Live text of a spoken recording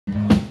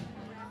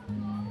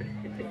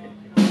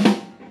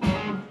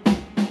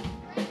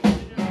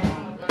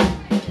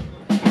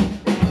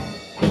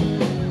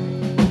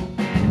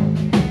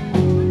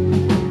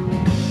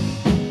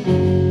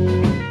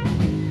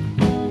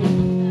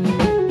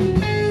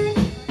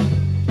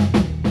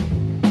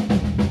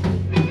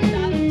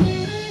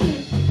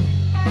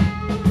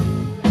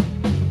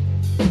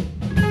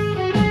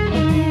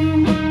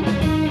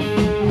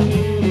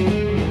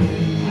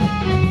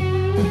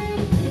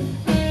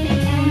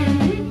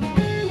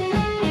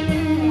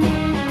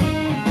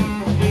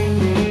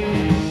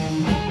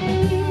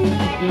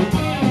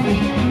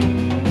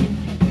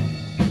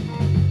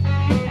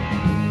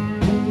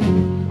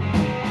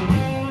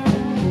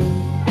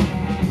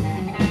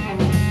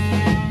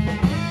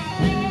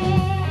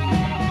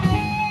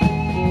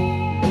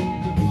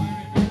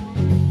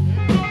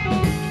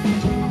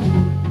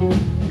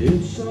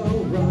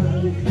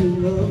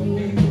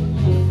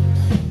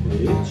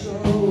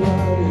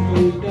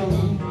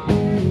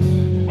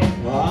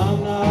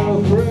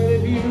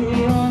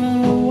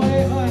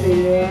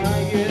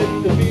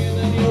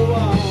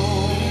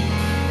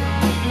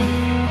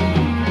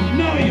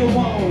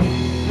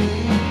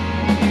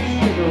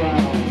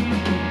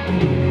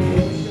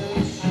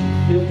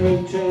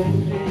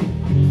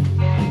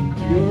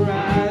Your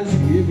eyes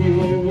give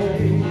you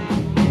away.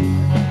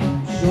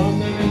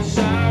 Something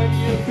inside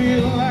you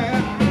feel like I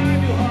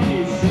do,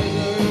 honey.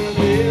 Sugar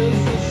is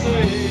the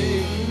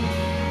same.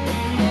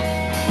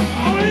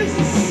 Oh, it's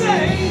the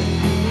same.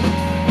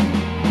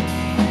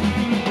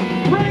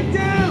 Break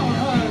down,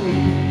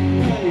 honey.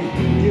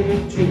 Honey, give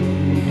it to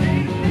me.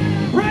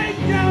 Break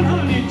down,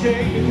 honey.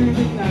 Take me through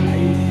the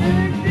night.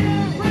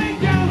 Break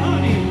down,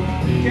 honey.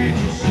 Can't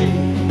you see?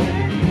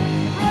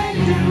 Break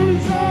down,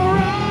 it's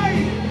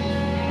alright.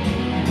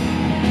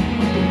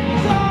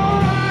 It's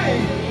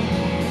alright.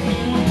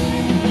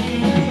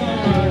 It's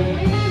alright.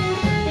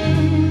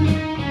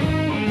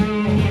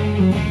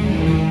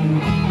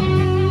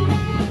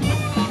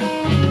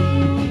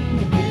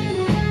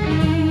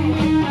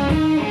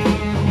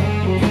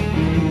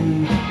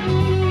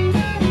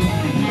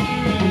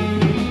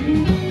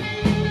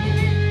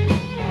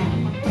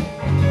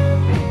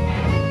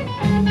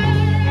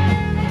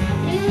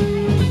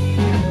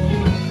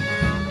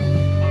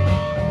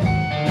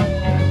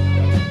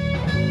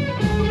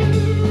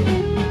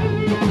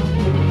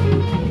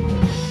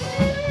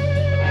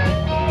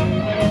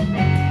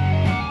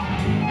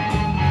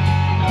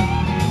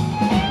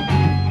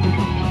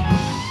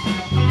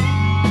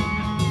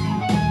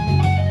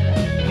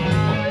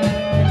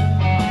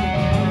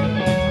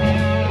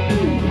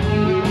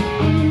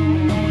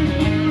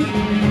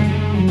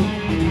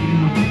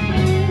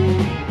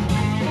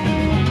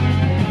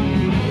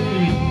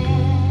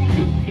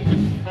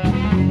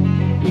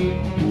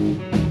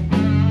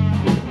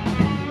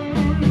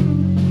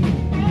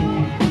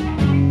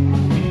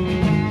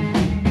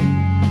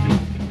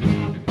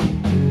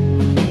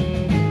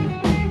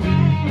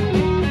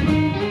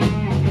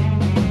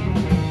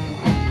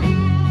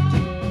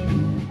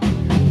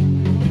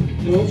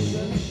 No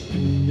sense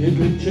in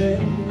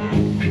pretend.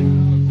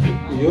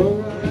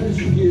 Your eyes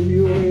give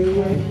you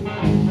away.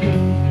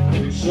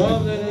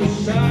 Something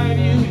inside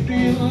you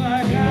feel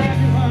like I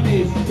do,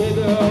 honey. Stay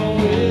the